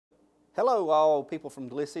Hello, all people from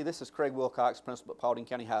Glisi. This is Craig Wilcox, principal at Paulding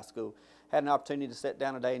County High School. Had an opportunity to sit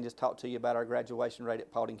down today and just talk to you about our graduation rate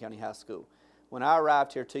at Paulding County High School. When I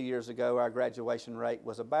arrived here 2 years ago, our graduation rate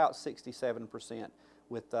was about 67%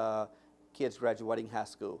 with kids graduating high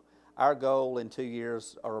school. Our goal in 2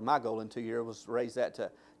 years, or my goal in 2 years, was to raise that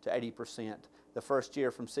to 80%. The first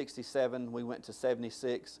year from 67, we went to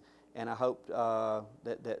 76, and I hope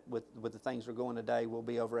that with the things we're going today, we'll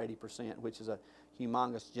be over 80%, which is a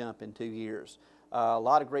humongous jump in 2 years. A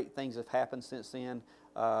lot of great things have happened since then.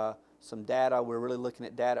 Some data, we're really looking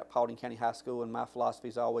at data at Paulding County High School, and my philosophy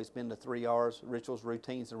has always been the 3 R's: rituals,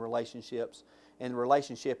 routines, and relationships. And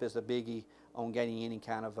relationship is a biggie on gaining any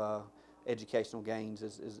kind of educational gains,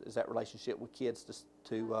 is that relationship with kids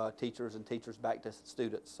to teachers, and teachers back to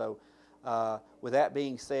students. So with that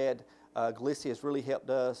being said, Glisi has really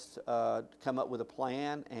helped us come up with a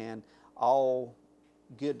plan, and all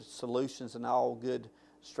good solutions and all good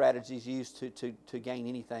strategies used to gain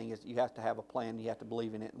anything is you have to have a plan, you have to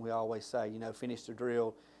believe in it. And we always say, you know, finish the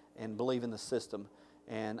drill and believe in the system.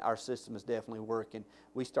 And our system is definitely working.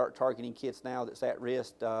 We start targeting kids now that's at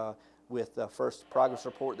risk with the first progress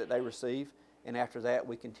report that they receive. And after that,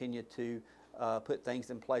 we continue to put things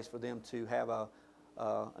in place for them to have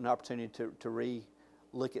an opportunity to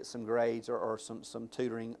re-look at some grades or some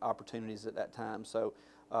tutoring opportunities at that time. So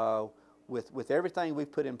with everything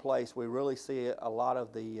we've put in place, we really see a lot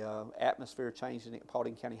of the atmosphere changing at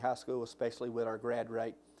Paulding County High School, especially with our grad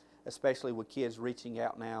rate, especially with kids reaching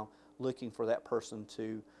out now, looking for that person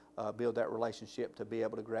to build that relationship to be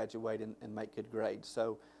able to graduate and make good grades.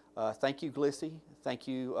 So thank you, Glisi. Thank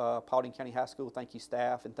you, Paulding County High School. Thank you,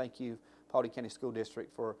 staff. And thank you, Paulding County School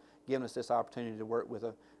District, for giving us this opportunity to work with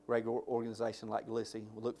a great organization like Glisi.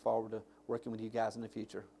 We look forward to working with you guys in the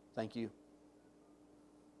future. Thank you.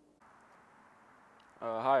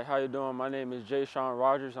 Hi, how you doing? My name is Jay Sean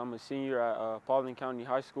Rogers. I'm a senior at Paulding County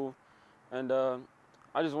High School. And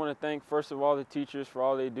I just want to thank, first of all, the teachers for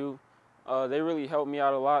all they do. They really helped me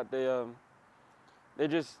out a lot. They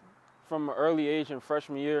just, from an early age in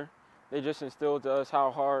freshman year, they just instilled to us how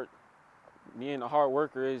hard being a hard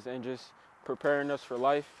worker is and just preparing us for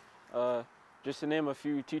life. Just to name a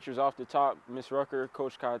few teachers off the top: Ms. Rucker,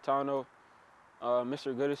 Coach Cayetano,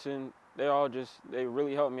 Mr. Goodison, they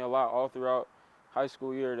really helped me a lot all throughout high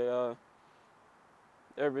school year.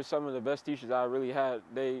 They were some of the best teachers I really had.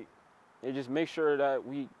 They just make sure that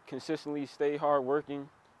we consistently stay hard working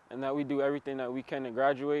and that we do everything that we can to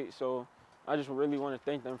graduate. So I just really want to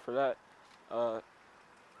thank them for that.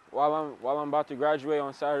 While I'm about to graduate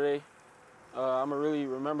on Saturday, I'm gonna really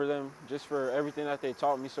remember them just for everything that they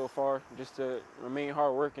taught me so far, just to remain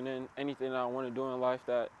hard working in anything that I want to do in life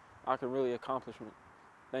that I can really accomplish.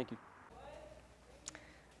 Thank you.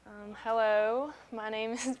 Hello, my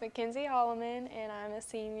name is Mackenzie Holloman, and I'm a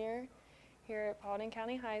senior here at Paulding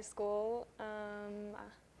County High School.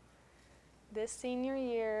 This senior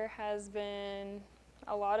year has been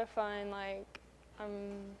a lot of fun.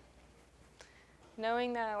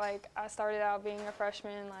 Knowing that I started out being a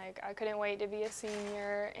freshman, I couldn't wait to be a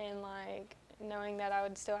senior, and knowing that I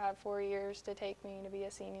would still have 4 years to take me to be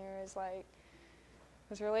a senior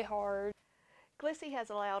was really hard. Glisi has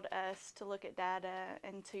allowed us to look at data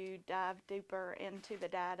and to dive deeper into the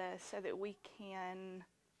data so that we can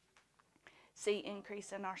see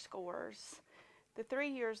increase in our scores. The 3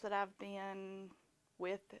 years that I've been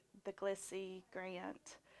with the Glisi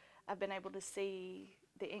grant, I've been able to see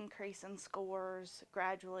the increase in scores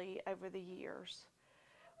gradually over the years.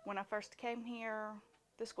 When I first came here,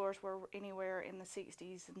 the scores were anywhere in the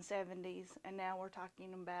 60s and 70s, and now we're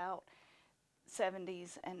talking about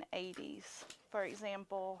 70s and 80s. For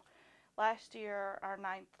example, last year our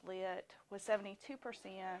 9th lit was 72%,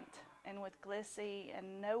 and with Glisi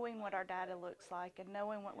and knowing what our data looks like and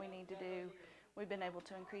knowing what we need to do, we've been able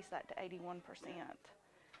to increase that to 81%.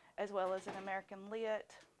 As well as in American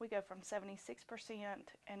Lit, we go from 76%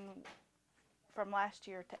 and from last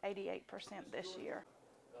year to 88% this year.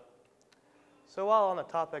 So while on the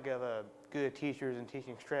topic of good teachers and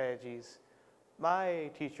teaching strategies, my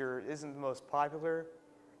teacher isn't the most popular,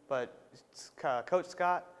 but Coach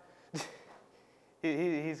Scott,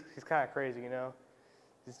 he's kind of crazy, you know.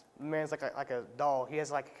 This man's like a dog. He has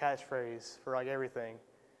like a catchphrase for like everything.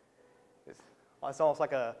 It's almost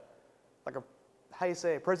like a how you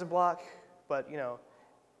say, prison block, but you know,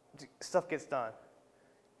 stuff gets done.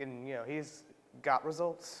 And you know, he's got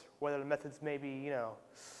results, whether the methods may be, you know,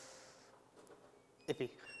 iffy.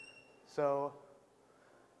 So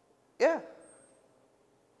yeah.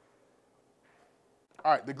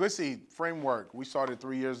 All right, the Glisi framework, we started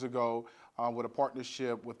 3 years ago with a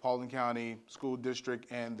partnership with Paulding County School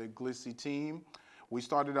District and the Glisi team. We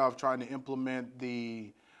started off trying to implement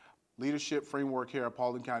the leadership framework here at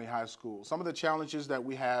Paulding County High School. Some of the challenges that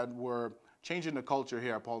we had were changing the culture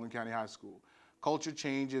here at Paulding County High School. Culture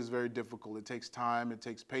change is very difficult. It takes time, it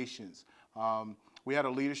takes patience. We had a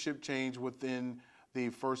leadership change within the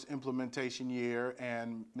first implementation year,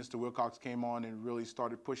 and Mr. Wilcox came on and really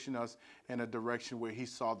started pushing us in a direction where he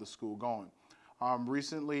saw the school going.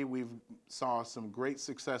 Recently, we've saw some great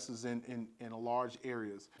successes in large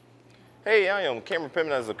areas. Hey, I am Cameron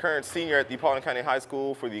Pittman as a current senior at the Paulding County High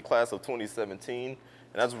School for the class of 2017.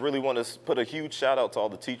 And I just really want to put a huge shout out to all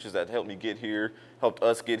the teachers that helped me get here, helped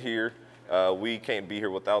us get here. We can't be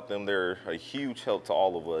here without them. They're a huge help to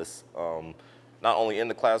all of us. Not only in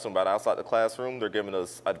the classroom, but outside the classroom. They're giving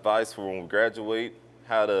us advice for when we graduate,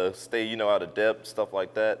 how to stay, out of debt, stuff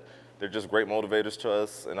like that. They're just great motivators to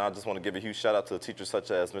us. And I just want to give a huge shout out to teachers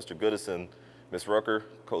such as Mr. Goodison, Ms. Rucker,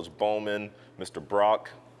 Coach Bowman, Mr.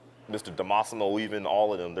 Brock, Mr. DeMassimo, even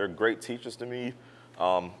all of them. They're great teachers to me.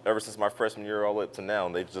 Ever since my freshman year all the way up to now,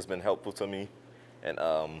 they've just been helpful to me. And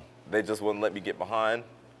they just wouldn't let me get behind.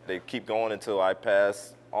 They keep going until I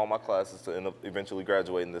pass all my classes to end up eventually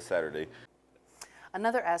graduating this Saturday.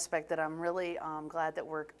 Another aspect that I'm really glad that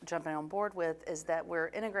we're jumping on board with is that we're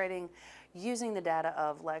integrating using the data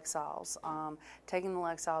of Lexals, taking the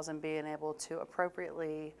Lexals and being able to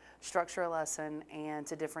appropriately structure a lesson and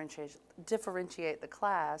to differentiate the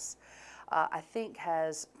class, I think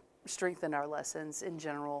has strengthened our lessons in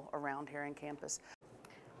general around here in campus.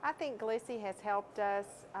 I think Glisi has helped us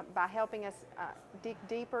by helping us dig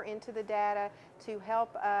deeper into the data to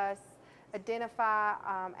help us identify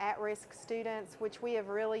at-risk students, which we have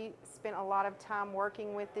really spent a lot of time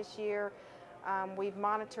working with this year. We've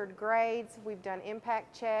monitored grades, we've done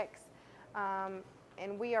impact checks,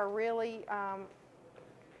 and we are really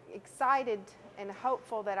excited and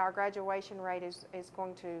hopeful that our graduation rate is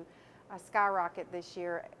going to skyrocket this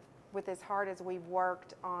year with as hard as we've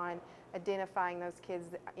worked on identifying those kids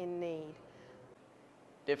in need.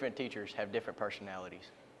 Different teachers have different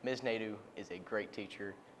personalities. Ms. Nadu is a great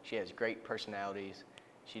teacher. She has great personalities.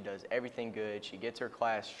 She does everything good. She gets her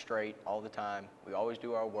class straight all the time. We always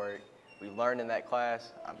do our work. We learn in that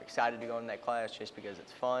class. I'm excited to go in that class just because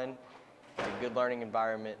it's fun, it's a good learning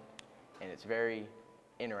environment, and it's very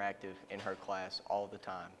interactive in her class all the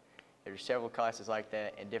time. There's several classes like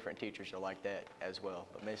that, and different teachers are like that as well.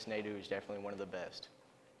 But Ms. Nadu is definitely one of the best.